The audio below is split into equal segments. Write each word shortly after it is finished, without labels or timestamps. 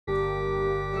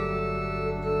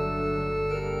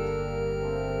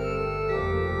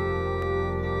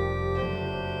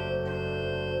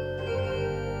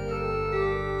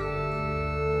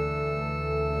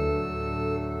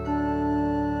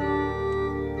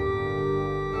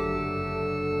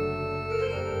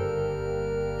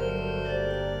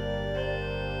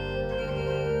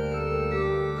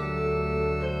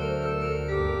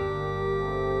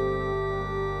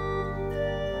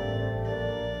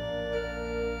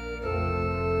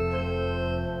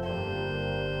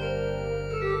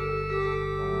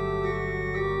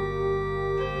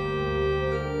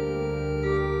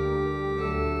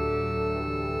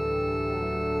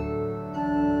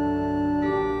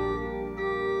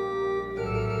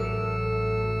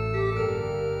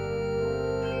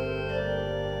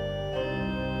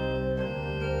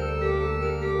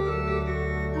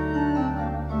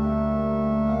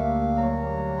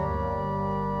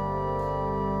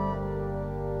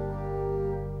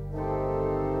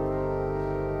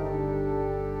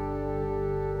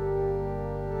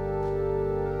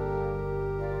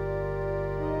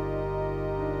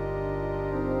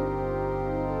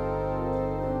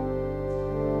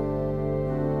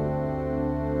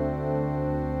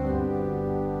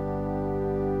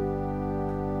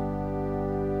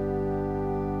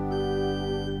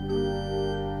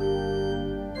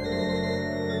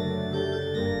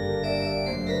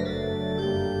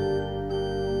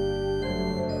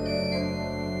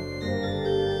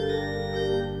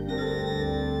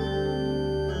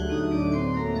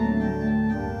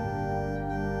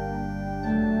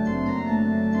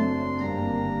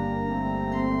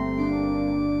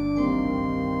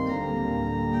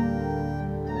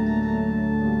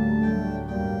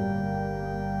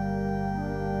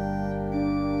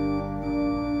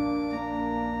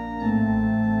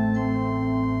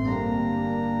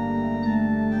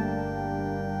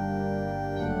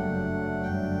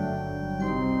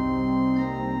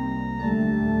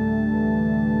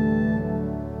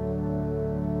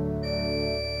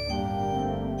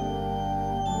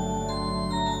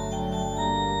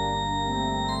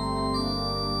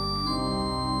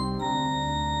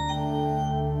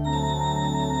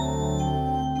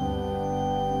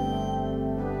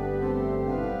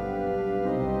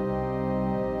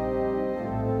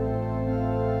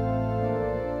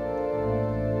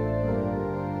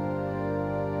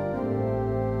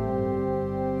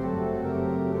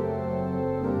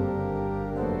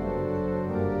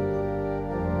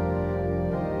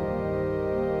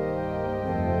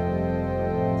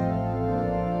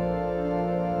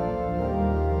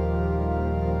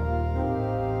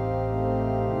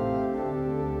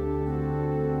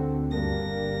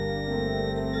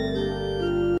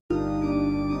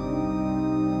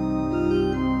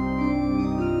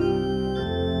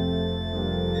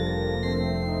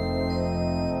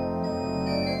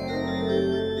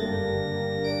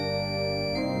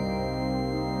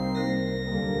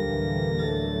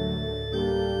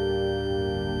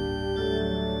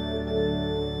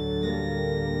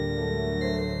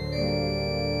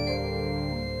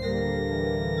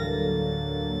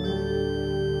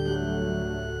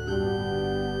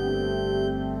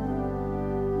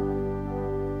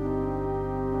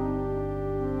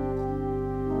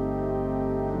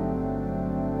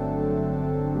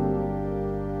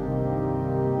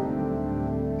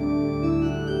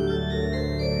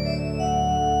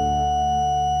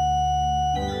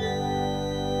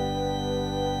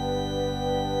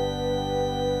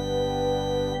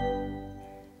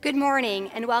Good morning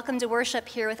and welcome to worship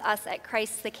here with us at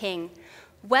Christ the King.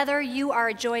 Whether you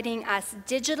are joining us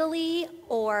digitally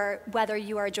or whether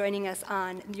you are joining us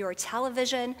on your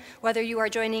television, whether you are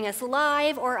joining us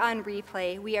live or on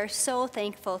replay, we are so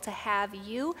thankful to have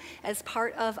you as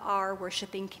part of our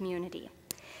worshiping community.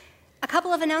 A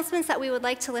couple of announcements that we would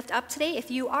like to lift up today. If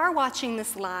you are watching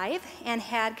this live and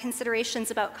had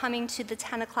considerations about coming to the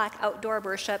 10 o'clock outdoor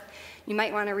worship, you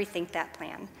might want to rethink that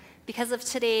plan. Because of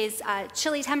today's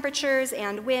chilly temperatures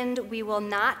and wind, we will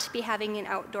not be having an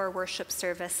outdoor worship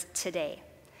service today.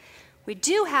 We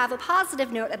do have a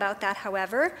positive note about that,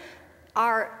 however.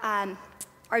 Our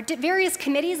various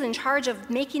committees in charge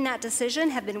of making that decision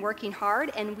have been working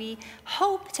hard, and we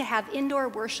hope to have indoor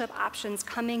worship options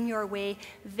coming your way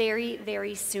very,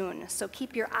 very soon. So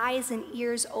keep your eyes and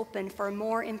ears open for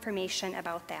more information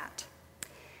about that.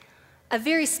 A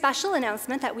very special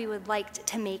announcement that we would like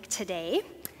to make today.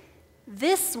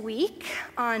 This week,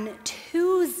 on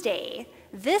Tuesday,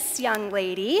 this young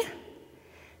lady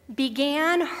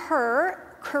began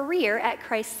her career at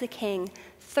Christ the King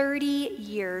 30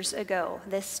 years ago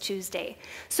this Tuesday.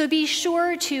 So be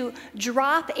sure to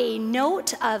drop a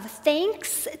note of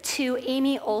thanks to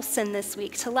Amy Olson this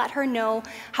week to let her know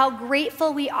how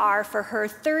grateful we are for her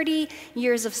 30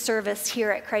 years of service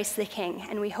here at Christ the King,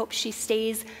 and we hope she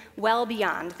stays well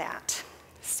beyond that.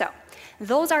 So,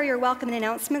 those are your welcome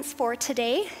announcements for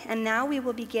today, and now we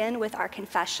will begin with our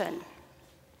confession.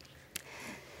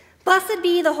 Blessed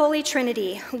be the Holy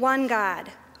Trinity, one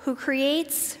God, who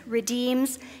creates,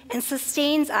 redeems, and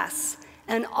sustains us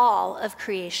and all of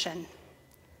creation.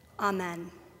 Amen.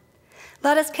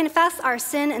 Let us confess our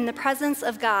sin in the presence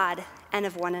of God and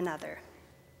of one another.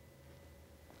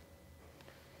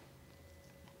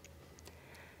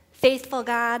 Faithful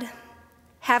God,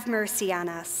 have mercy on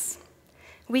us.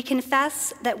 We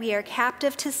confess that we are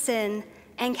captive to sin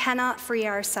and cannot free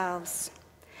ourselves.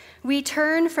 We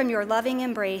turn from your loving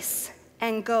embrace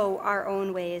and go our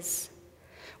own ways.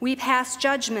 We pass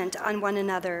judgment on one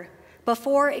another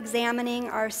before examining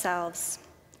ourselves.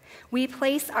 We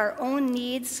place our own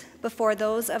needs before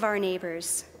those of our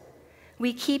neighbors.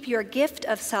 We keep your gift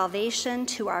of salvation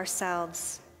to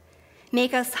ourselves.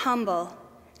 Make us humble,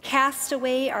 cast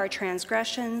away our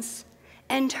transgressions,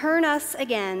 and turn us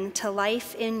again to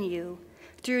life in you,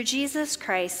 through Jesus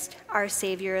Christ, our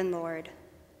Savior and Lord.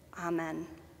 Amen.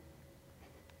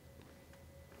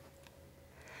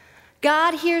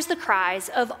 God hears the cries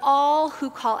of all who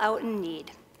call out in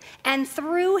need, and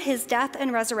through his death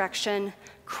and resurrection,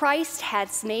 Christ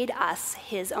has made us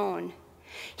his own.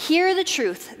 Hear the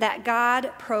truth that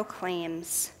God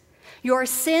proclaims. Your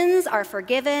sins are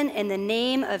forgiven in the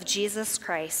name of Jesus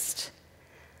Christ.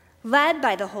 Led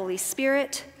by the Holy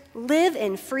Spirit, live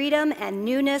in freedom and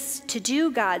newness to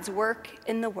do God's work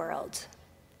in the world.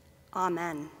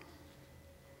 Amen.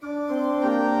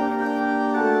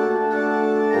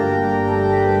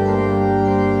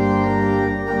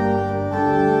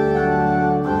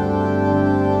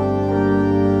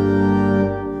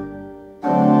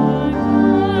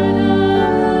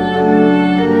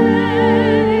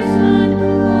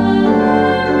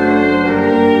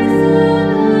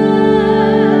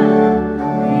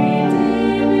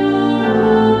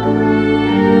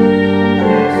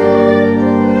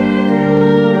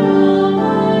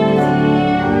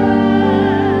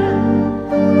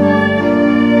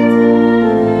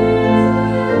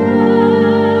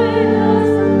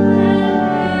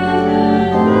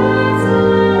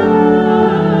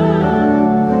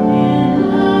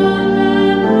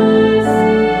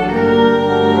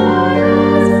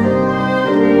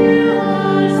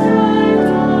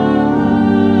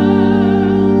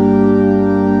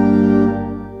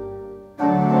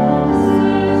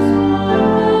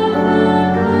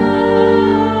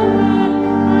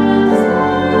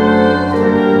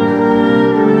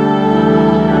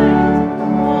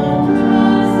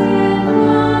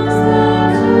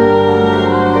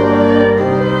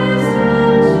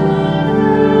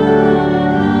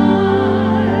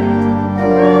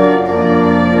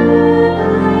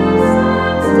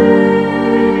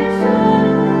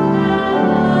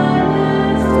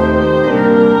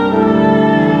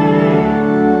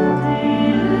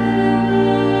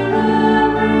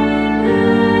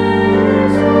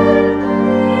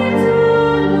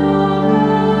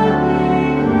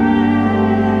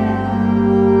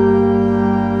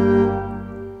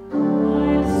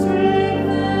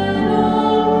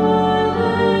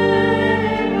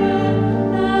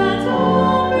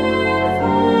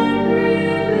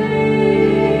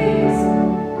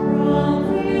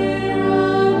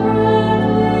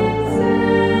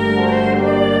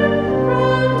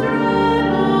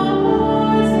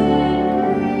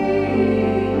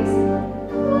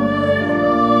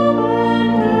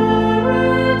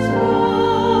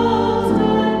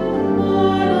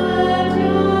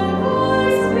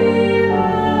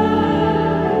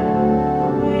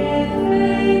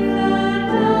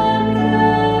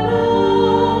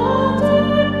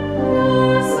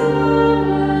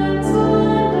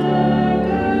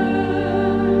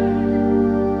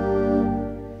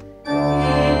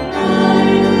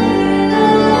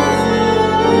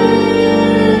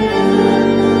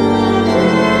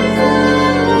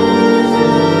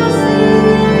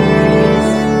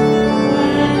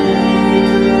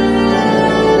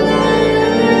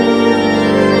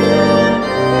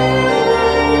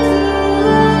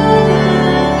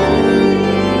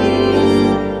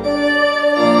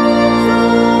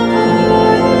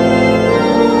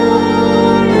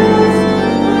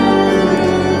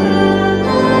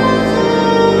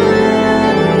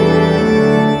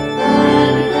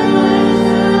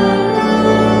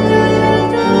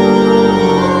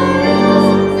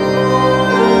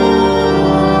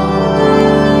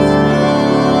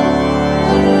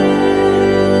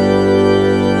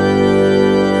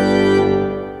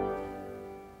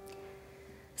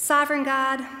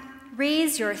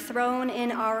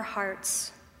 our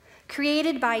hearts.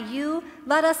 Created by you,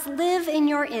 let us live in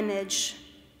your image.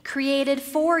 Created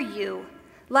for you,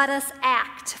 let us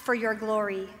act for your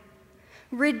glory.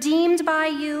 Redeemed by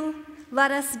you, let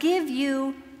us give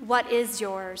you what is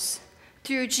yours.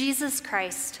 Through Jesus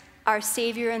Christ, our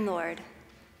Savior and Lord.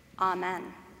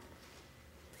 Amen.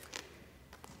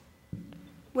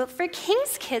 Well, for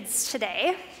King's Kids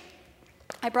today,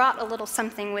 I brought a little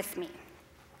something with me.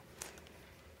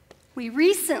 We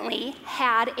recently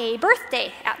had a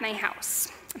birthday at my house.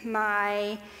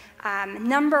 My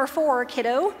number 4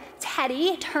 kiddo,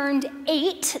 Teddy, turned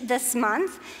 8 this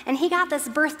month, and he got this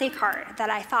birthday card that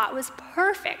I thought was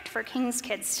perfect for King's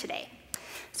Kids today.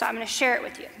 So I'm going to share it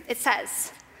with you. It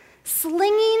says,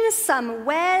 "Slinging some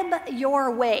web your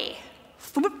way."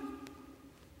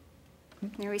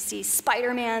 There we see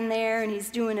Spider-Man there, and he's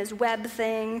doing his web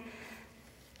thing.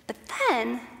 But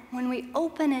then, when we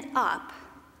open it up,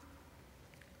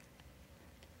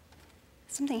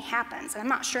 something happens. And I'm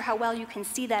not sure how well you can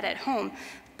see that at home,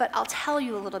 but I'll tell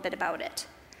you a little bit about it.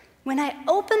 When I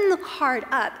open the card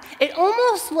up, it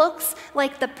almost looks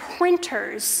like the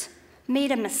printers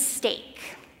made a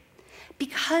mistake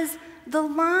because the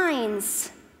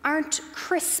lines aren't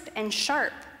crisp and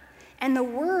sharp, and the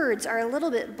words are a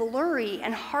little bit blurry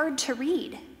and hard to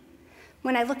read.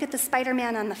 When I look at the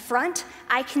Spider-Man on the front,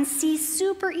 I can see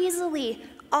super easily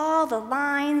all the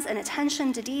lines and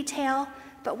attention to detail,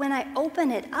 but when I open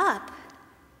it up,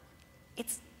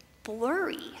 it's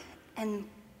blurry and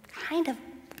kind of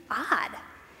odd.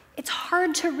 It's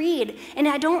hard to read, and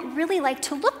I don't really like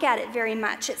to look at it very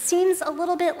much. It seems a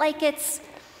little bit like it's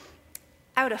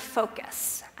out of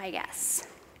focus, I guess.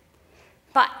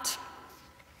 But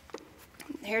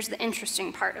here's the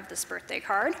interesting part of this birthday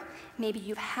card. Maybe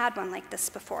you've had one like this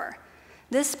before.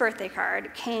 This birthday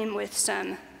card came with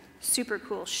some super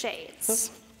cool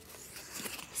shades.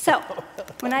 So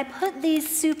when I put these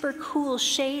super cool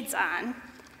shades on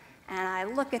and I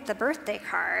look at the birthday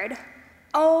card,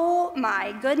 oh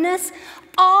my goodness,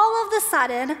 all of a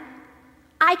sudden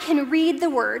I can read the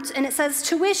words, and it says,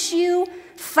 "To wish you,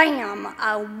 fam,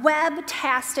 a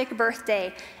web-tastic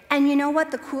birthday." And you know what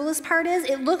the coolest part is?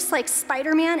 It looks like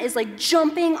Spider-Man is like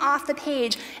jumping off the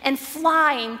page and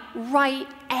flying right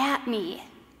at me.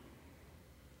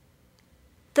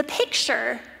 The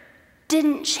picture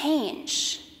didn't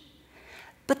change,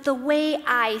 but the way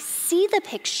I see the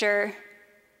picture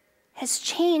has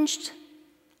changed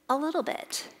a little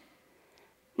bit.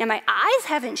 Now, my eyes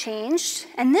haven't changed,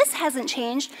 and this hasn't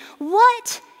changed.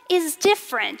 What is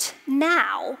different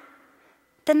now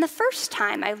than the first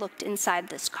time I looked inside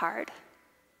this card?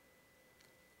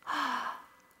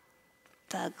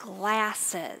 The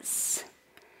glasses.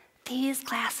 These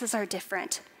glasses are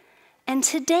different. And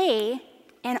today,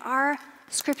 in our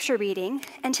scripture reading,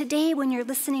 and today when you're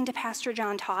listening to Pastor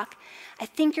John talk, I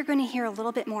think you're going to hear a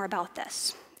little bit more about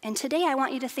this. And today I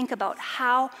want you to think about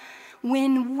how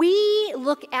when we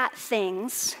look at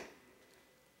things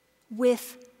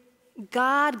with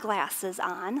God glasses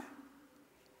on,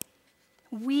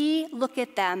 we look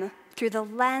at them through the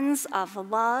lens of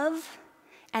love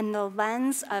and the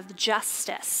lens of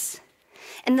justice.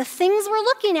 And the things we're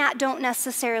looking at don't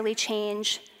necessarily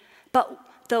change, but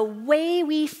the way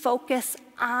we focus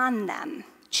on them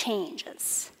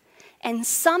changes. And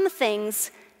some things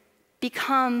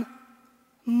become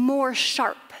more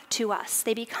sharp to us.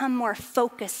 They become more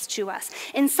focused to us.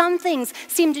 And some things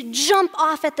seem to jump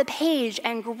off at the page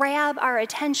and grab our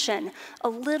attention a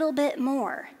little bit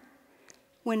more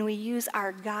when we use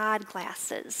our God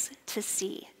glasses to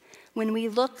see, when we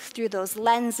look through those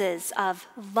lenses of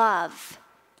love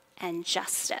and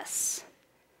justice.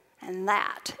 And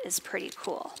that is pretty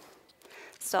cool.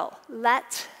 So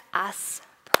let us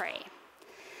pray.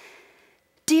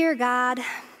 Dear God,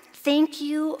 thank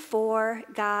you for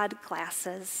God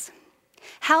glasses.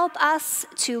 Help us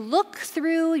to look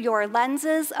through your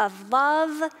lenses of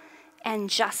love and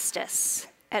justice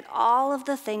at all of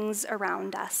the things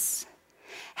around us.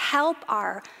 Help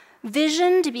our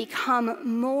vision to become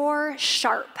more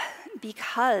sharp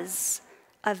because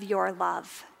of your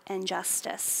love and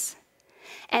justice.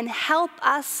 And help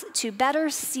us to better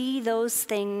see those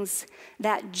things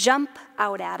that jump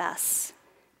out at us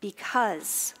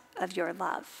because of your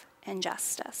love and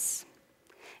justice.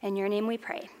 In your name we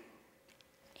pray.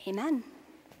 Amen.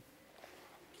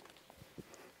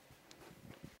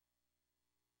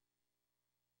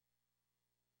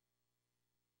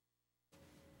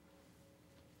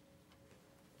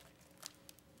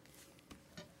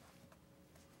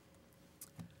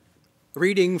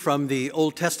 Reading from the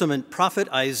Old Testament prophet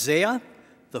Isaiah,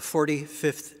 the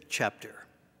 45th chapter.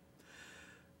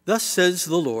 Thus says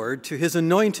the Lord to his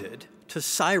anointed, to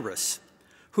Cyrus,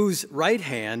 whose right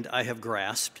hand I have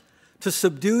grasped, to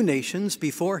subdue nations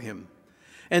before him,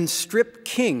 and strip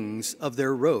kings of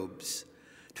their robes,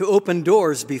 to open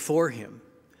doors before him,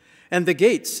 and the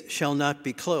gates shall not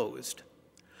be closed.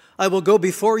 I will go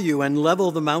before you and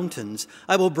level the mountains.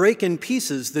 I will break in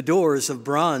pieces the doors of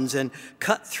bronze and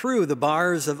cut through the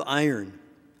bars of iron.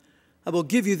 I will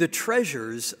give you the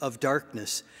treasures of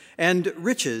darkness and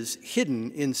riches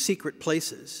hidden in secret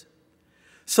places,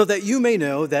 so that you may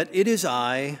know that it is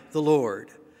I, the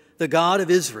Lord, the God of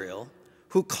Israel,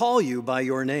 who call you by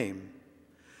your name.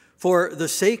 For the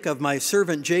sake of my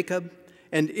servant Jacob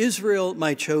and Israel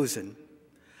my chosen,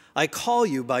 I call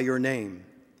you by your name.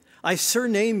 I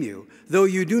surname you, though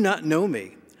you do not know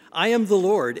me. I am the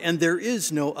Lord, and there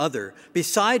is no other.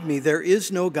 Beside me there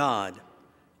is no God.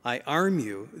 I arm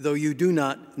you, though you do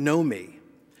not know me,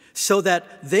 so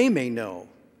that they may know,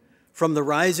 from the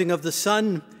rising of the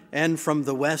sun and from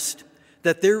the west,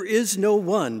 that there is no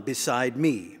one beside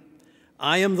me.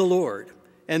 I am the Lord,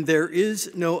 and there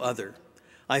is no other.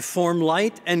 I form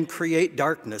light and create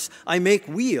darkness. I make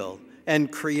weal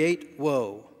and create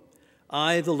woe.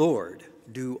 I, the Lord,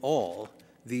 do all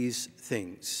these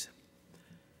things.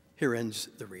 Here ends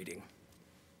the reading.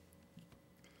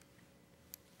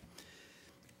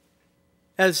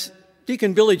 As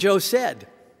Deacon Billy Joe said,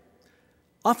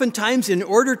 oftentimes in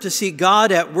order to see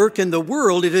God at work in the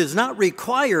world, it is not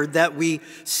required that we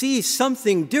see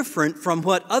something different from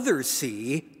what others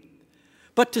see,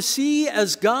 but to see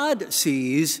as God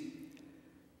sees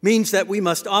means that we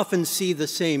must often see the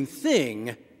same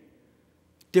thing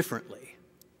differently.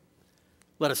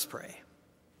 Let us pray.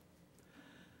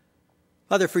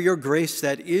 Father, for your grace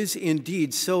that is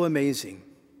indeed so amazing,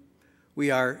 we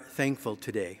are thankful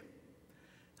today.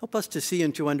 Help us to see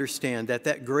and to understand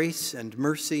that grace and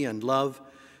mercy and love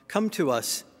come to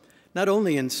us not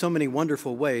only in so many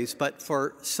wonderful ways, but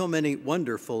for so many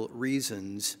wonderful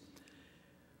reasons.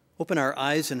 Open our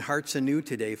eyes and hearts anew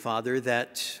today, Father,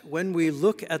 that when we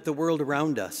look at the world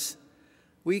around us,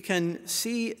 we can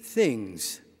see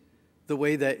things the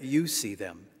way that you see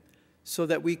them, so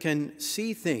that we can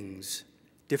see things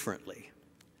differently.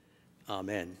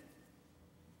 Amen.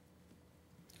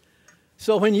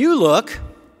 So when you look,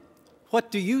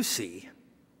 what do you see?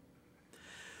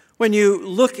 When you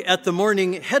look at the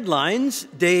morning headlines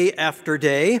day after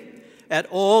day, at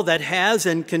all that has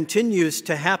and continues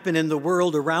to happen in the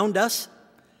world around us,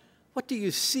 what do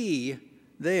you see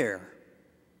there?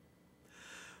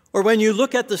 Or when you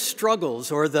look at the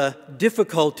struggles or the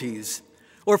difficulties,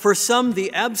 or for some,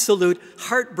 the absolute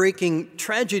heartbreaking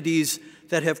tragedies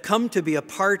that have come to be a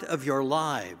part of your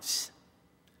lives,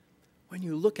 when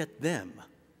you look at them,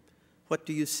 what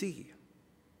do you see?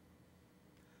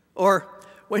 Or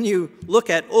when you look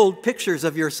at old pictures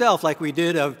of yourself, like we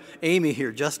did of Amy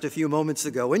here just a few moments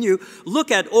ago, when you look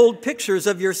at old pictures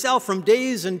of yourself from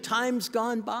days and times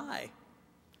gone by,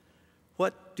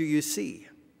 what do you see?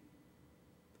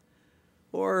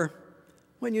 Or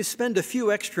when you spend a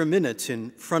few extra minutes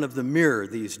in front of the mirror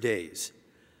these days,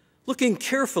 looking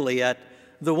carefully at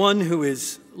the one who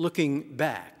is looking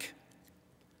back,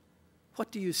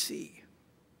 what do you see?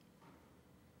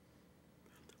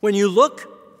 When you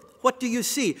look, what do you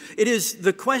see? It is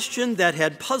the question that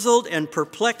had puzzled and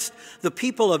perplexed the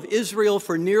people of Israel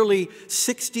for nearly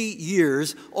 60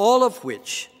 years, all of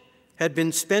which had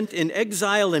been spent in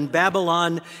exile in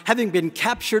Babylon, having been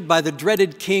captured by the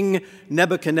dreaded king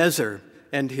Nebuchadnezzar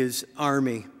and his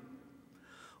army.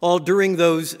 All during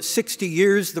those 60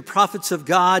 years, the prophets of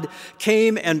God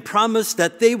came and promised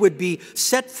that they would be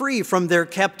set free from their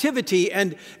captivity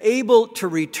and able to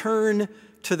return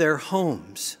to their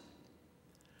homes.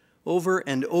 Over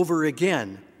and over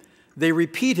again, they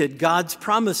repeated God's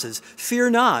promises. Fear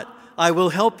not, I will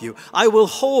help you. I will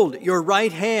hold your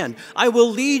right hand. I will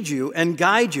lead you and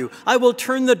guide you. I will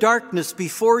turn the darkness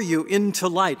before you into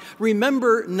light.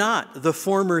 Remember not the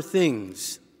former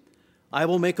things. I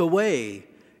will make a way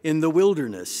in the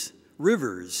wilderness,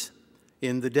 rivers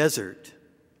in the desert.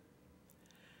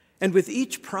 And with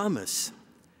each promise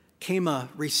came a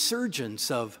resurgence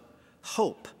of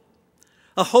hope,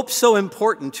 a hope so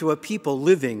important to a people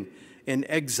living in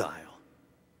exile.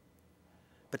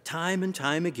 But time and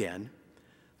time again,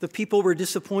 the people were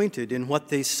disappointed in what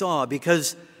they saw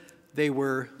because they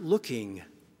were looking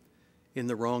in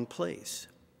the wrong place.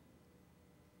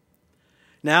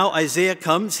 Now Isaiah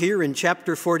comes here in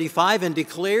chapter 45 and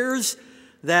declares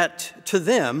that to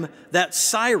them, that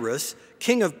Cyrus,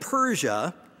 king of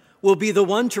Persia, will be the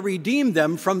one to redeem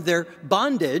them from their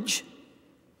bondage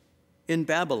in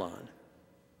Babylon.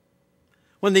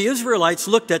 When the Israelites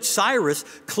looked at Cyrus,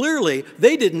 clearly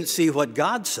they didn't see what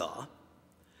God saw.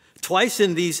 Twice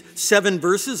in these 7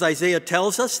 verses, Isaiah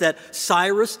tells us that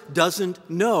Cyrus doesn't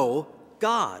know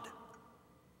God.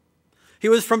 He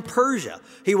was from Persia.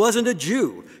 He wasn't a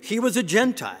Jew. He was a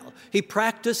Gentile. He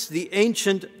practiced the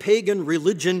ancient pagan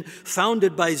religion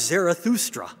founded by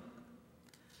Zarathustra.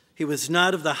 He was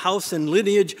not of the house and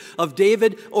lineage of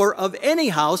David, or of any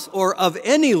house or of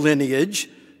any lineage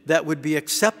that would be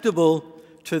acceptable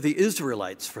to the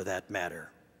Israelites, for that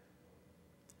matter.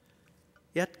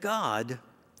 Yet God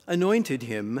anointed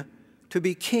him to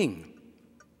be king,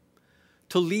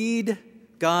 to lead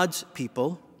God's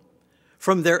people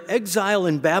from their exile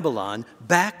in Babylon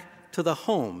back to the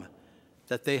home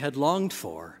that they had longed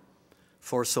for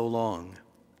so long.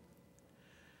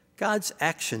 God's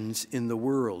actions in the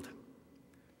world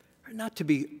are not to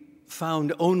be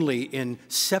found only in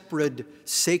separate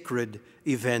sacred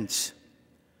events,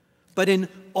 but in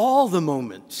all the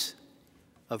moments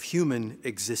of human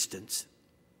existence.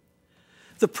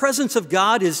 The presence of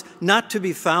God is not to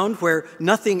be found where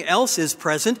nothing else is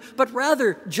present, but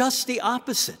rather just the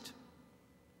opposite.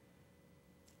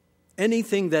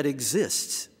 Anything that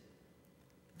exists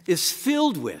is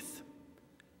filled with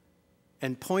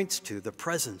and points to the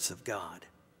presence of God.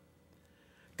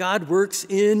 God works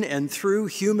in and through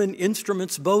human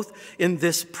instruments, both in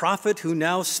this prophet who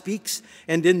now speaks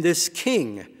and in this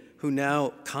king who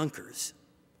now conquers.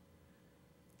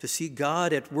 To see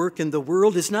God at work in the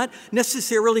world is not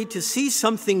necessarily to see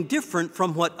something different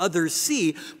from what others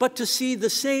see, but to see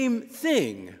the same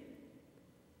thing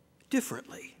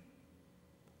differently,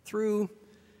 through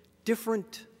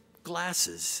different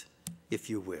glasses,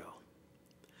 if you will.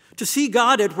 To see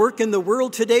God at work in the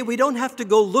world today, we don't have to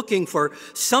go looking for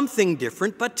something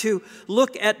different, but to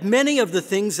look at many of the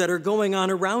things that are going on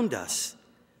around us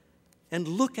and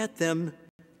look at them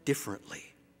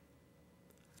differently.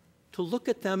 To look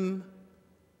at them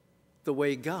the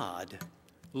way God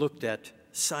looked at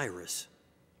Cyrus,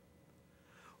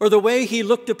 or the way he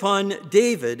looked upon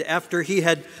David after he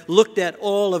had looked at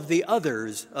all of the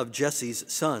others of Jesse's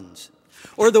sons,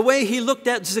 or the way he looked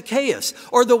at Zacchaeus,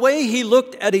 or the way he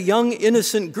looked at a young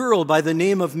innocent girl by the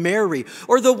name of Mary,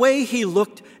 or the way he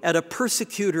looked at a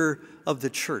persecutor of the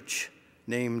church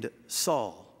named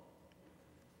Saul.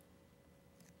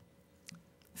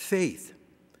 Faith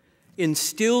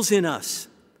instills in us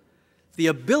the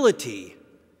ability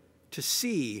to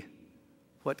see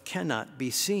what cannot be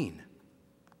seen.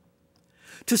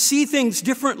 To see things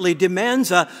differently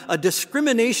demands a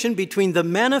discrimination between the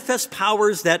manifest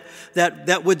powers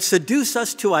that would seduce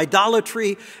us to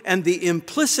idolatry and the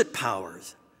implicit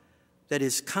powers that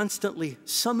is constantly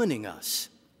summoning us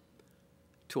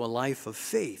to a life of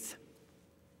faith.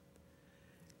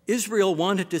 Israel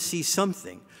wanted to see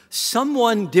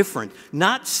someone different,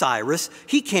 not Cyrus.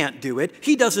 He can't do it.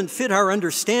 He doesn't fit our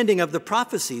understanding of the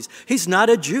prophecies. He's not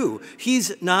a Jew.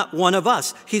 He's not one of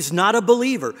us. He's not a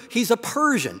believer. He's a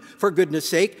Persian, for goodness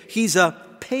sake. He's a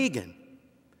pagan.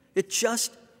 It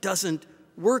just doesn't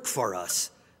work for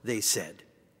us, they said.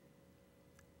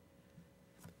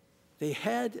 They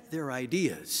had their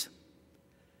ideas,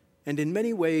 and in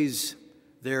many ways,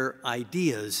 their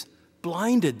ideas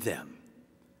blinded them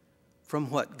from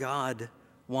what God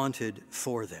wanted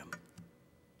for them.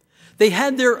 They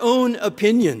had their own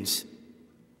opinions.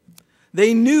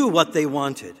 They knew what they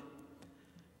wanted.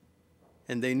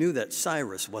 And they knew that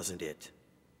Cyrus wasn't it.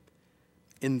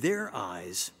 In their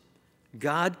eyes,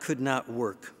 God could not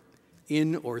work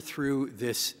in or through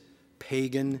this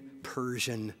pagan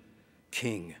Persian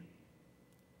king.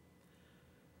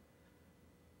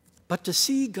 But to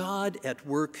see God at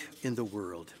work in the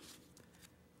world,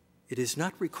 it is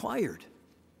not required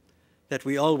that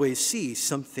we always see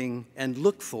something and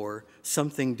look for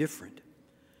something different,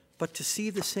 but to see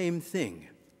the same thing,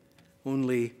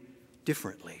 only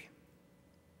differently.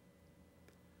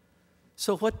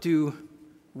 So what do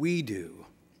we do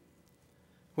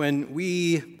when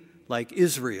we, like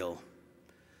Israel,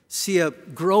 see a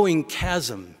growing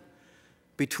chasm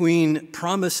between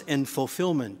promise and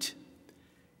fulfillment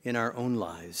in our own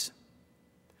lives?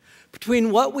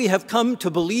 Between what we have come to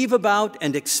believe about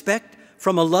and expect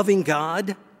from a loving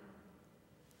God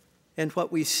and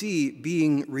what we see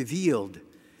being revealed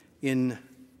in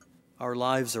our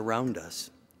lives around us.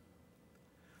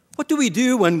 What do we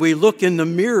do when we look in the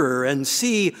mirror and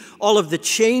see all of the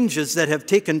changes that have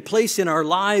taken place in our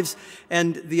lives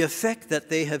and the effect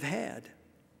that they have had?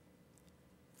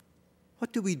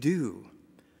 What do we do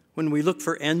when we look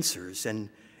for answers and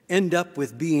end up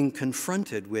with being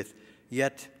confronted with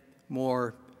yet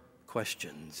more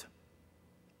questions?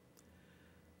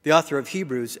 The author of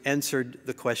Hebrews answered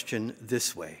the question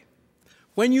this way: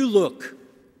 when you look,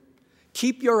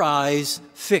 keep your eyes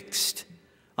fixed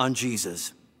on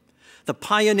Jesus, the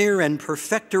pioneer and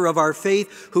perfecter of our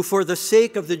faith, who for the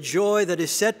sake of the joy that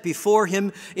is set before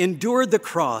him endured the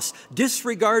cross,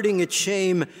 disregarding its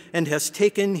shame, and has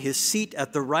taken his seat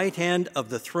at the right hand of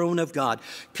the throne of God.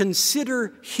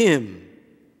 Consider him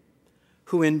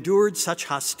who endured such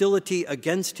hostility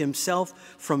against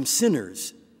himself from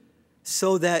sinners,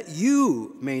 so that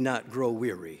you may not grow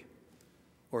weary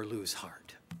or lose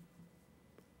heart.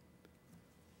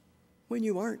 When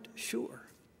you aren't sure,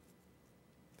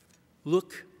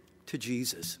 look to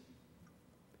Jesus.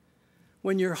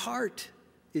 When your heart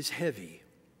is heavy,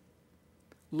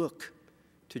 look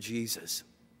to Jesus.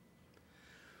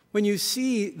 When you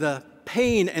see the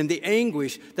pain and the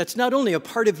anguish that's not only a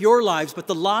part of your lives, but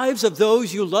the lives of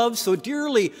those you love so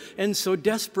dearly and so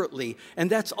desperately, and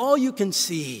that's all you can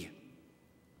see,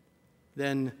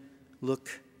 then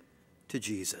look to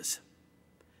Jesus.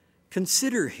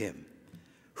 Consider him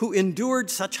who endured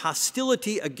such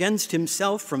hostility against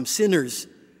himself from sinners,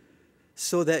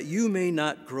 so that you may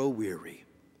not grow weary,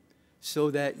 so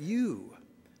that you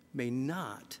may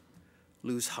not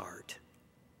lose heart.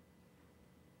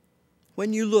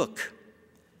 When you look,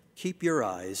 keep your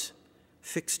eyes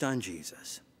fixed on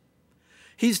Jesus.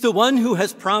 He's the one who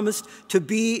has promised to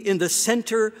be in the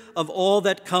center of all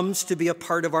that comes to be a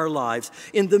part of our lives,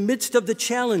 in the midst of the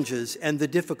challenges and the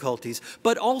difficulties,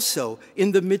 but also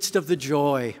in the midst of the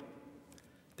joy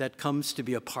that comes to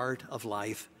be a part of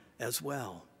life as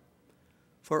well.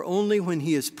 For only when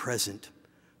he is present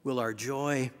will our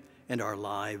joy and our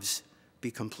lives be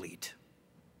complete.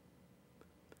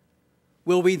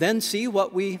 Will we then see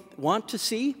what we want to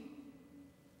see?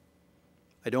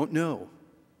 I don't know.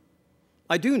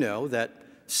 I do know that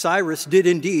Cyrus did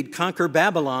indeed conquer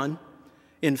Babylon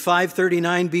in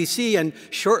 539 BC, and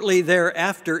shortly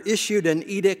thereafter issued an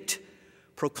edict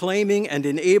proclaiming and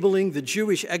enabling the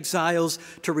Jewish exiles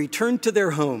to return to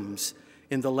their homes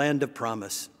in the land of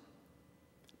promise.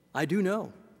 I do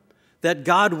know that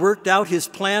God worked out his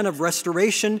plan of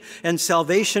restoration and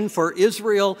salvation for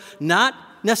Israel, not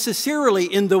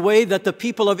necessarily in the way that the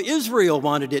people of Israel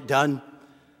wanted it done,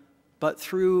 but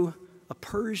through a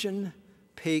Persian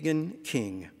pagan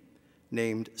king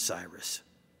named Cyrus.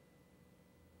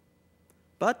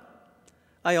 But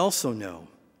I also know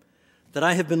that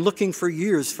I have been looking for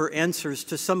years for answers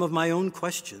to some of my own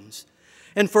questions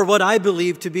and for what I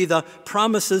believe to be the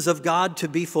promises of God to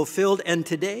be fulfilled, and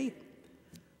today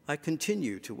I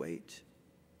continue to wait.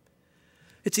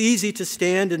 It's easy to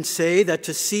stand and say that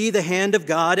to see the hand of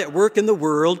God at work in the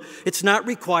world, it's not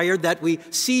required that we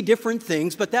see different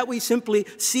things, but that we simply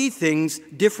see things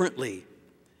differently.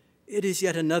 It is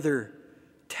yet another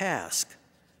task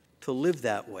to live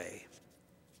that way,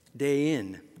 day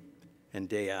in and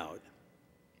day out.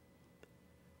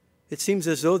 It seems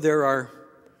as though there are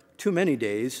too many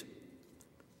days,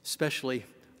 especially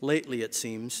lately it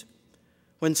seems,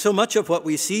 when so much of what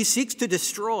we see seeks to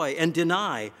destroy and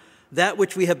deny that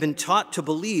which we have been taught to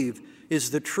believe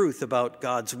is the truth about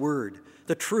God's word,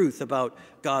 the truth about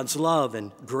God's love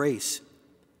and grace.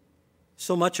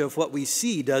 So much of what we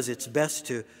see does its best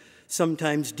to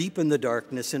sometimes deepen the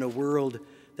darkness in a world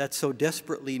that so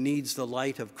desperately needs the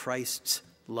light of Christ's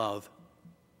love.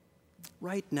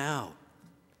 Right now,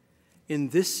 in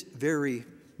this very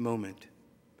moment,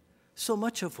 so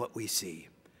much of what we see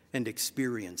and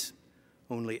experience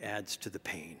only adds to the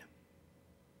pain.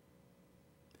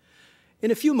 In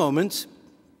a few moments,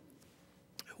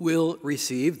 we'll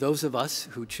receive, those of us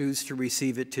who choose to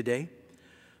receive it today,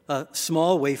 a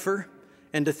small wafer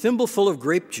and a thimbleful of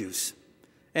grape juice.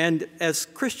 And as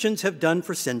Christians have done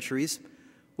for centuries,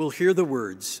 we'll hear the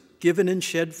words, "Given and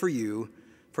shed for you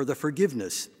for the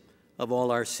forgiveness of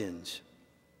all our sins."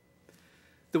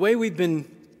 The way we've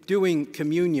been doing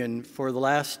communion for the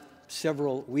last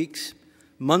several weeks,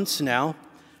 months now,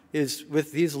 is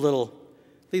with these little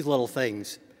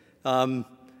things. I'll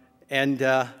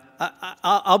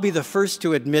be the first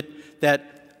to admit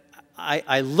that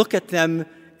I look at them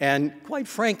and, quite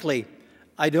frankly,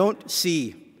 I don't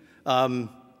see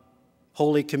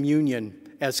Holy Communion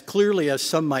as clearly as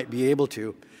some might be able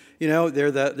to. You know,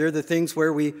 they're the things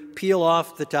where we peel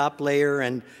off the top layer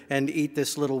and eat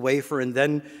this little wafer and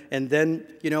then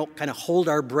kind of hold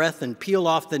our breath and peel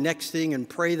off the next thing and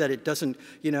pray that it doesn't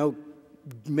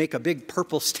make a big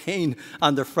purple stain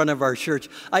on the front of our church.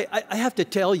 I have to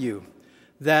tell you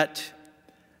that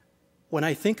when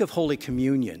I think of Holy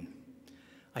Communion,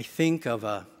 I think of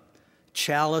a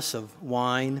chalice of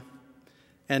wine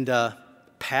and a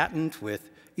patent with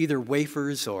either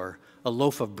wafers or a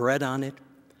loaf of bread on it.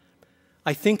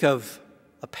 I think of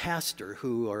a pastor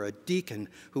or a deacon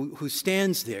who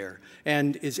stands there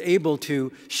and is able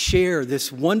to share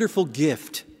this wonderful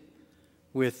gift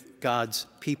with God's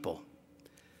people.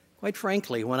 Quite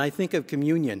frankly, when I think of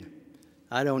communion,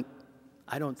 I don't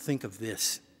think of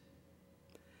this.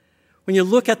 When you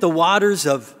look at the waters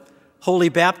of holy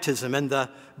baptism and the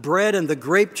bread and the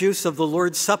grape juice of the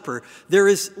Lord's Supper, there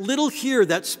is little here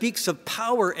that speaks of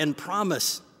power and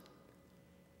promise.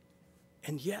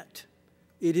 And yet,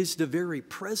 it is the very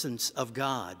presence of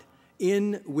God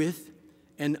in, with,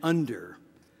 and under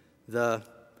the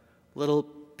little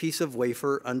piece of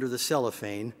wafer under the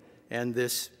cellophane and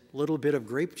this little bit of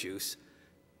grape juice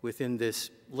within this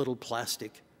little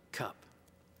plastic cup.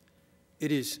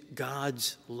 It is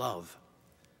God's love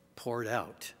poured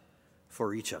out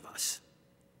for each of us.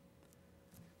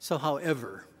 So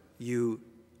however you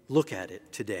look at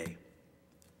it today,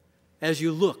 as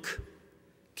you look,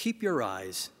 keep your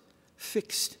eyes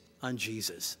fixed on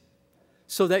Jesus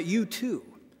so that you too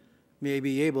may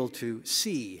be able to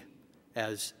see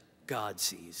as God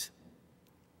sees.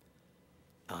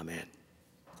 Amen.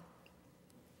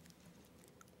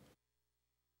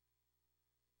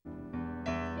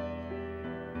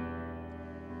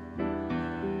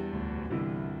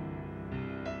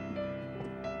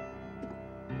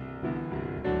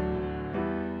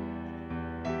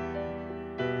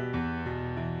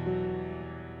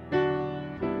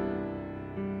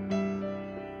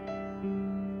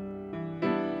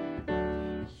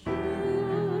 You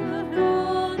have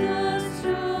called us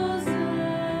chosen.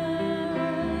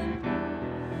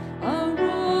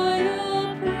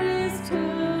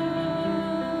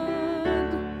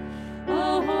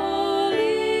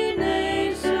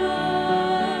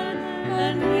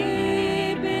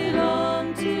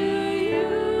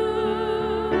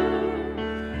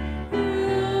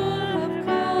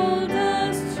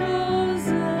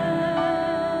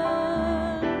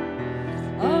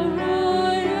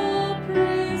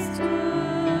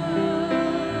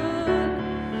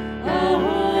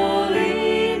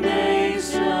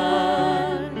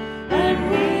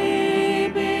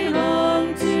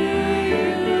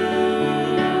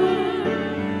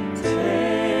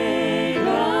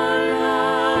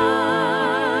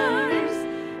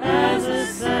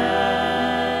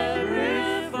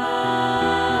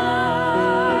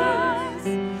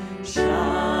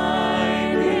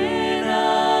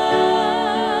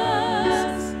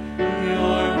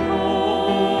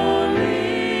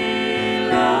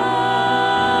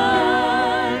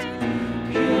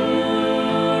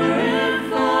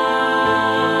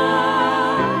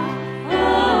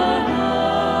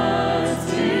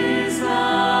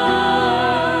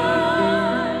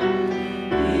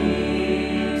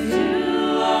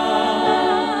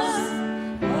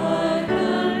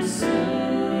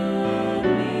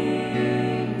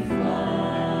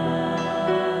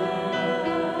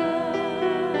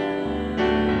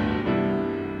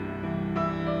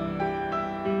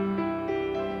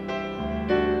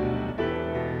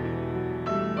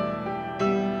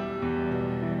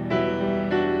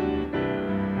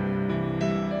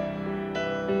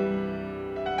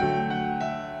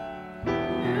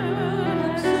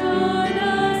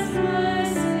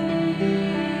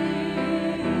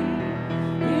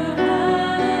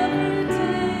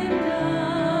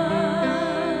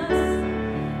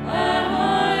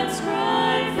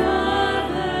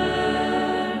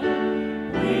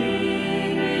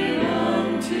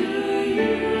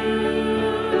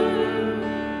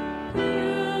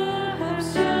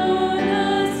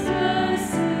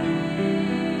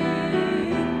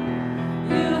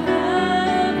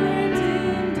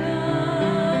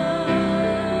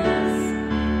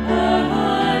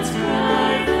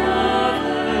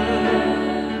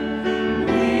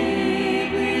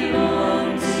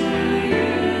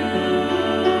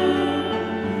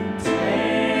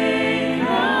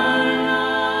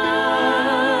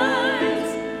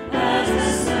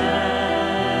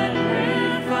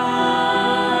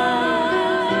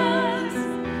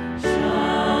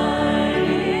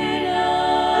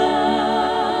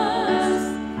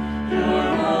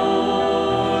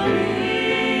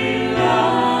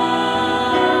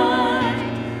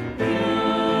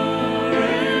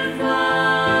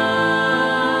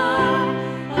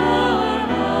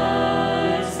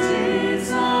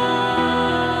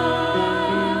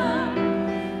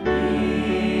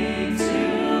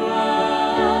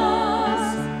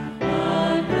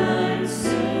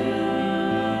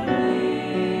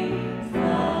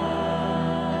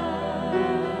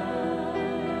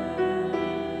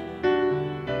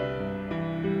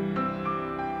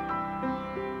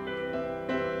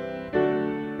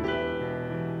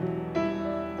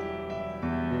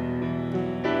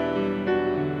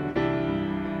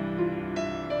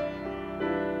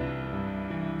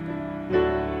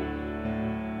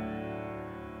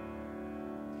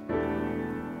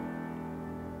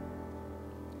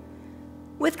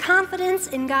 With confidence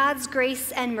in God's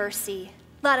grace and mercy,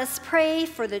 let us pray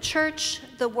for the church,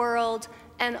 the world,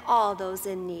 and all those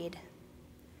in need.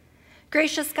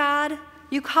 Gracious God,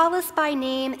 you call us by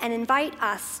name and invite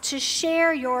us to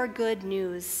share your good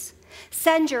news.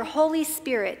 Send your Holy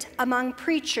Spirit among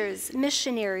preachers,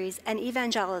 missionaries, and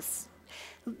evangelists.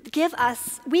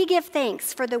 We give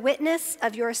thanks for the witness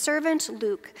of your servant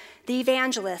Luke, the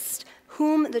evangelist,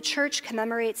 whom the church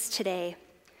commemorates today.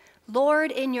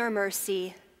 Lord, in your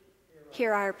mercy,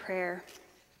 hear our prayer.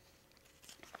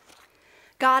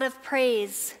 God of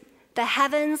praise, the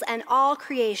heavens and all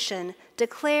creation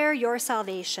declare your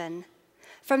salvation.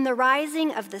 From the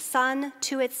rising of the sun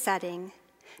to its setting,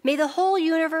 may the whole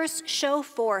universe show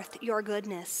forth your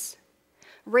goodness.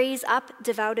 Raise up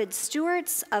devoted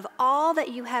stewards of all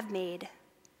that you have made.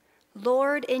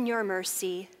 Lord, in your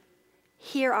mercy,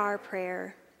 hear our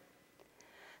prayer.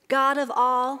 God of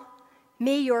all,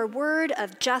 may your word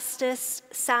of justice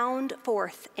sound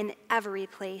forth in every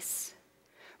place.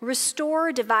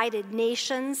 Restore divided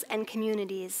nations and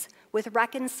communities with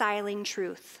reconciling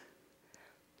truth.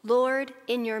 Lord,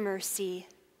 in your mercy,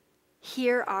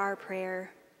 hear our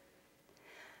prayer.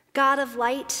 God of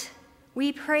light,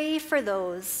 we pray for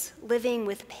those living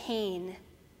with pain,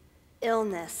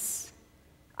 illness,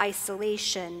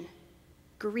 isolation,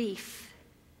 grief,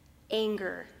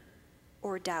 anger,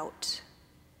 or doubt.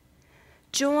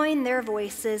 Join their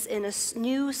voices in a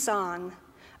new song,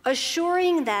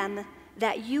 assuring them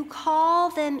that you call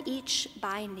them each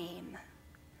by name.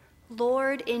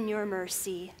 Lord, in your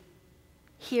mercy,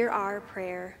 hear our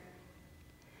prayer.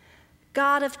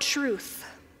 God of truth,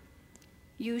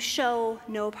 you show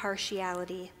no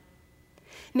partiality.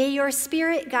 May your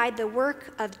Spirit guide the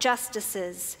work of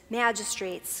justices,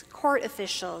 magistrates, court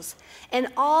officials, and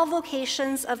all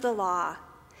vocations of the law,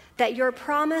 that your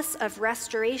promise of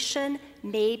restoration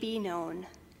may be known.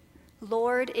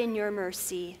 Lord, in your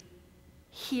mercy,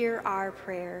 hear our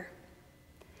prayer.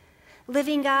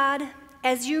 Living God,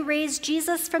 as you raised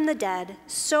Jesus from the dead,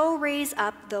 so raise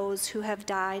up those who have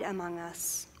died among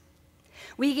us.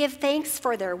 We give thanks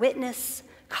for their witness,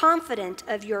 confident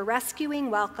of your rescuing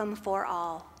welcome for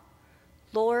all.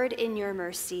 Lord, in your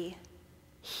mercy,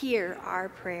 hear our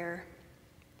prayer.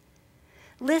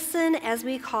 Listen as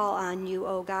we call on you,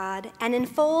 O God, and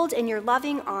enfold in your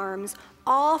loving arms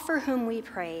all for whom we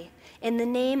pray, in the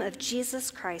name of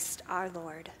Jesus Christ our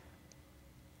Lord.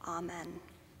 Amen.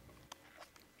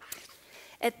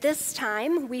 At this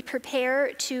time, we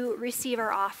prepare to receive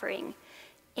our offering,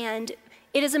 and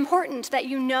it is important that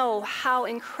you know how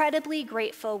incredibly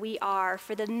grateful we are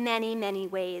for the many, many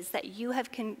ways that you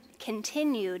have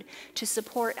continued to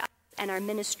support us and our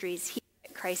ministries here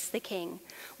at Christ the King,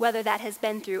 whether that has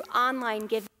been through online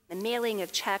giving, the mailing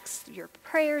of checks, your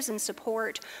prayers and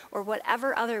support, or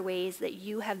whatever other ways that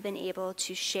you have been able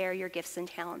to share your gifts and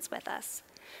talents with us.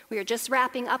 We are just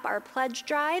wrapping up our pledge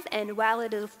drive, and while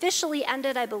it officially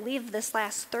ended, I believe, this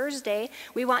last Thursday,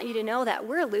 we want you to know that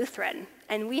we're Lutheran,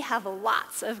 and we have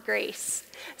lots of grace.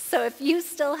 So if you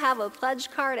still have a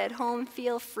pledge card at home,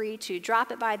 feel free to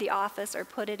drop it by the office or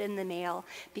put it in the mail,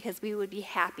 because we would be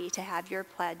happy to have your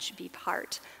pledge be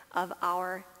part of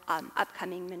our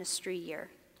upcoming ministry year.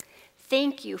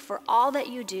 Thank you for all that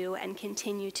you do and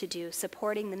continue to do,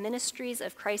 supporting the ministries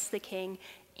of Christ the King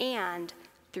and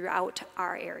throughout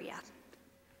our area.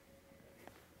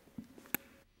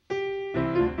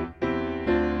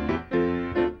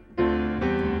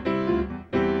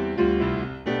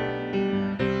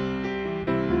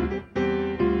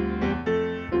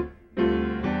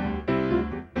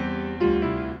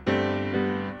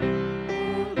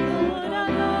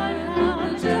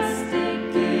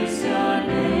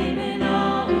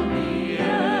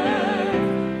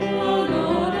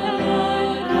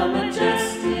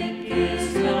 Majestic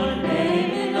is your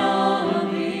name in all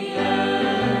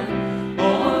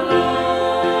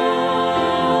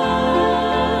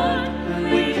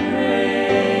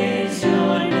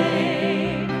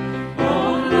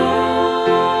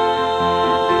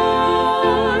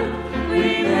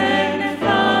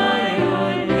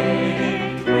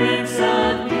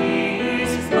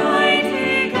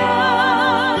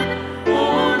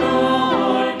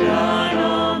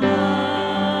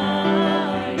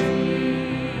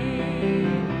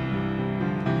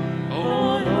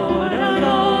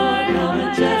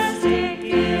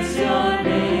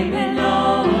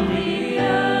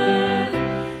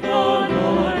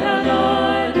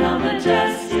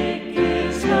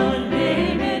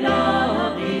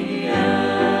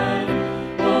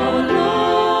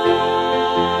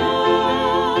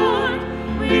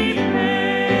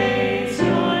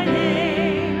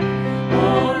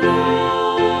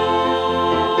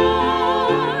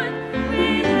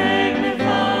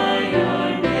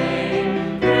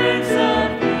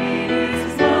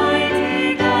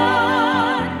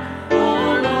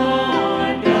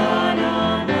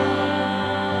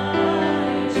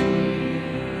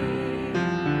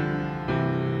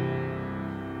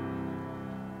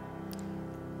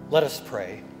Let us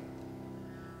pray.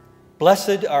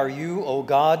 Blessed are you, O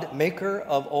God, maker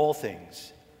of all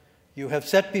things. You have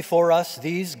set before us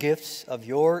these gifts of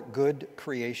your good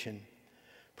creation.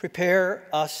 Prepare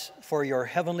us for your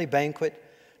heavenly banquet,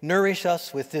 nourish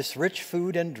us with this rich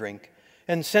food and drink,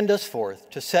 and send us forth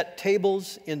to set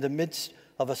tables in the midst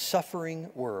of a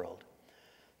suffering world.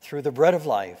 Through the bread of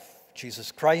life,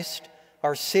 Jesus Christ,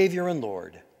 our Savior and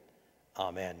Lord.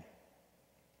 Amen.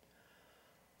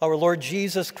 Our Lord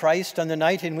Jesus Christ, on the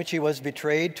night in which he was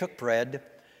betrayed, took bread,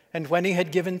 and when he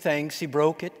had given thanks, he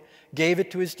broke it, gave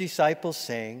it to his disciples,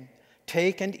 saying,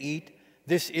 "Take and eat.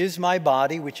 This is my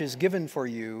body, which is given for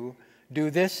you.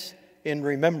 Do this in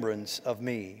remembrance of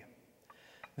me."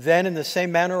 Then in the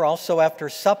same manner also after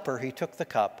supper he took the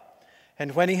cup,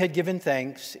 and when he had given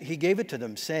thanks, he gave it to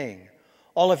them, saying,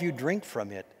 "All of you drink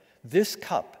from it. This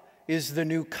cup is the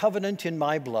new covenant in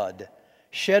my blood,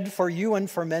 shed for you and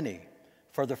for many,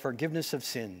 for the forgiveness of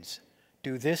sins.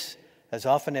 Do this as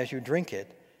often as you drink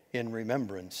it in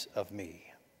remembrance of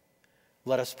me."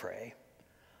 Let us pray.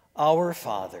 Our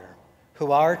Father,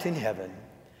 who art in heaven,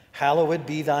 hallowed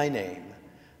be thy name.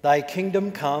 Thy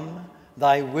kingdom come,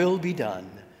 thy will be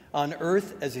done, on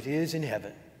earth as it is in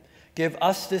heaven. Give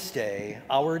us this day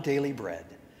our daily bread,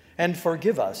 and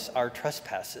forgive us our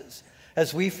trespasses,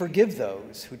 as we forgive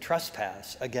those who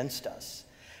trespass against us.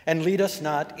 And lead us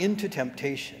not into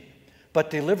temptation, but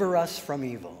deliver us from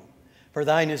evil. For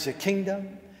thine is the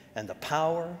kingdom, and the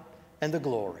power, and the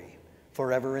glory,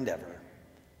 forever and ever.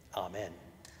 Amen.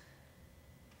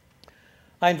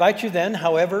 I invite you then,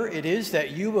 however it is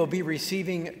that you will be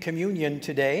receiving communion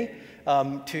today,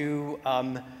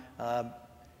 to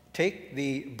take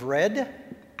the bread,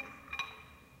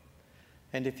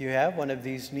 and if you have one of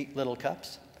these neat little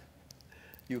cups,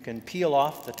 you can peel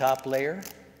off the top layer.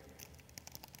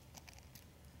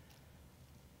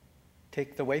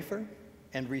 Take the wafer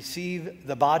and receive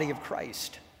the body of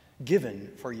Christ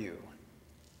given for you.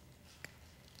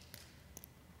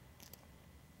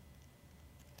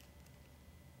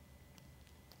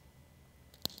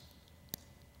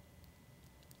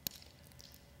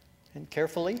 And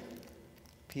carefully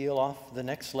peel off the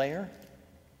next layer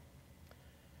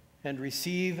and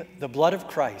receive the blood of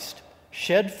Christ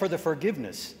shed for the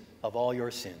forgiveness of all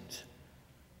your sins.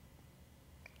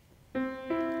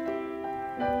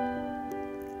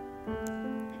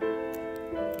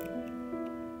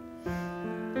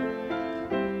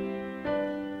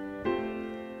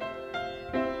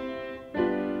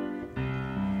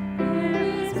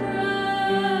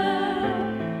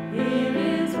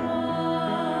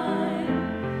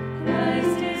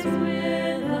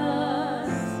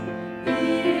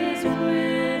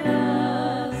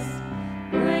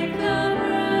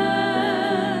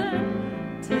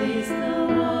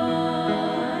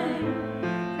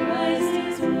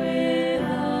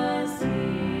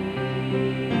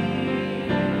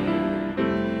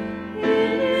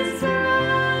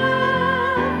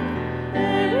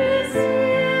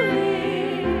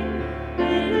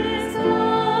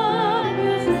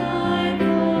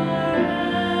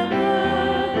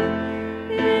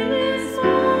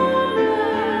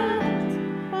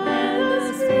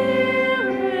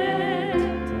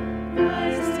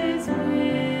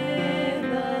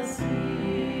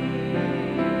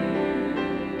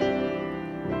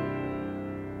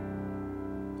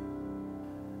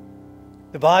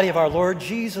 The body of our Lord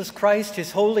Jesus Christ,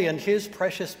 his holy and his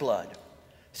precious blood,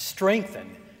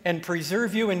 strengthen and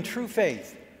preserve you in true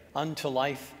faith unto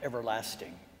life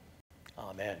everlasting.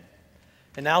 Amen.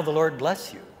 And now the Lord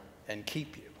bless you and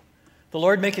keep you. The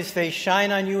Lord make his face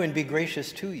shine on you and be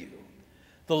gracious to you.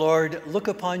 The Lord look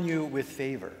upon you with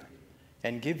favor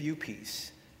and give you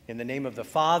peace. In the name of the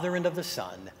Father, and of the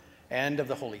Son, and of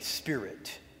the Holy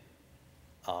Spirit.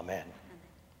 Amen.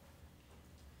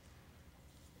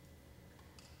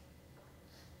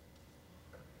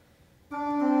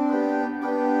 Praise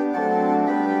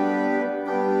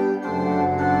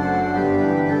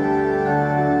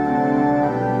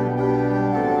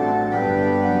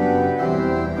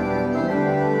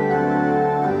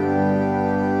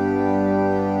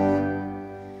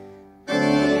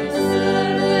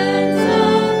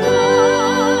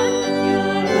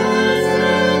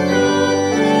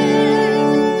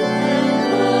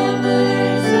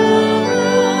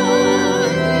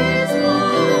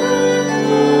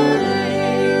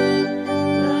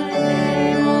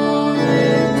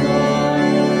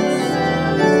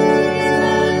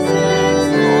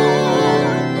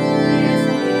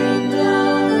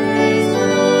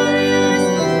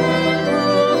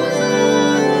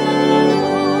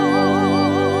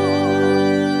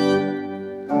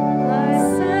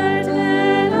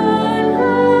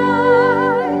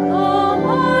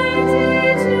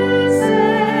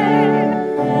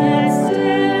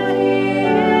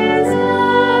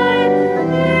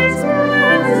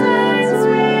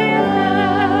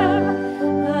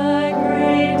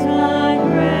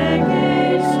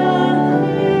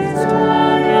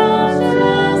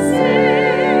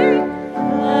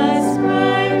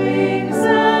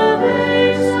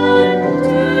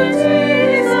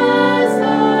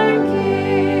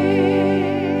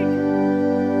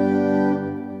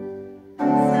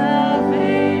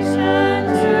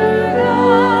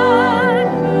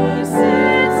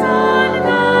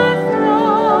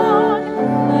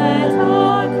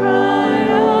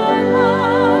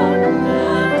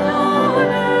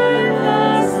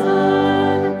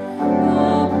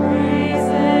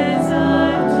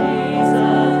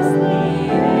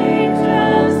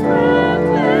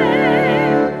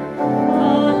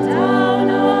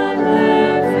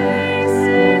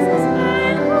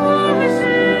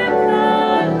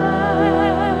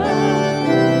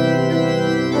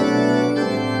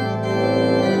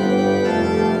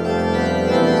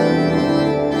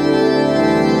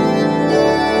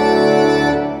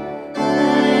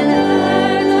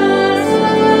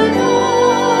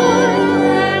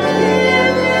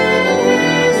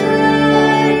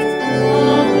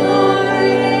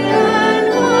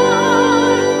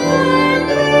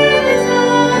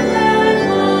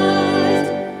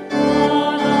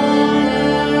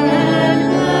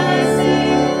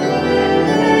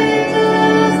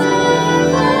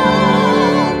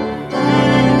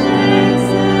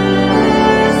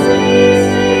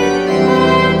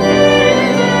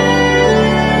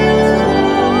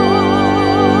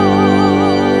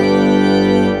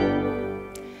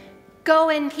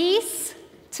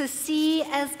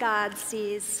God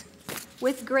sees,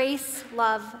 with grace,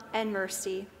 love, and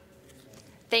mercy.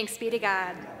 Thanks be to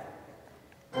God.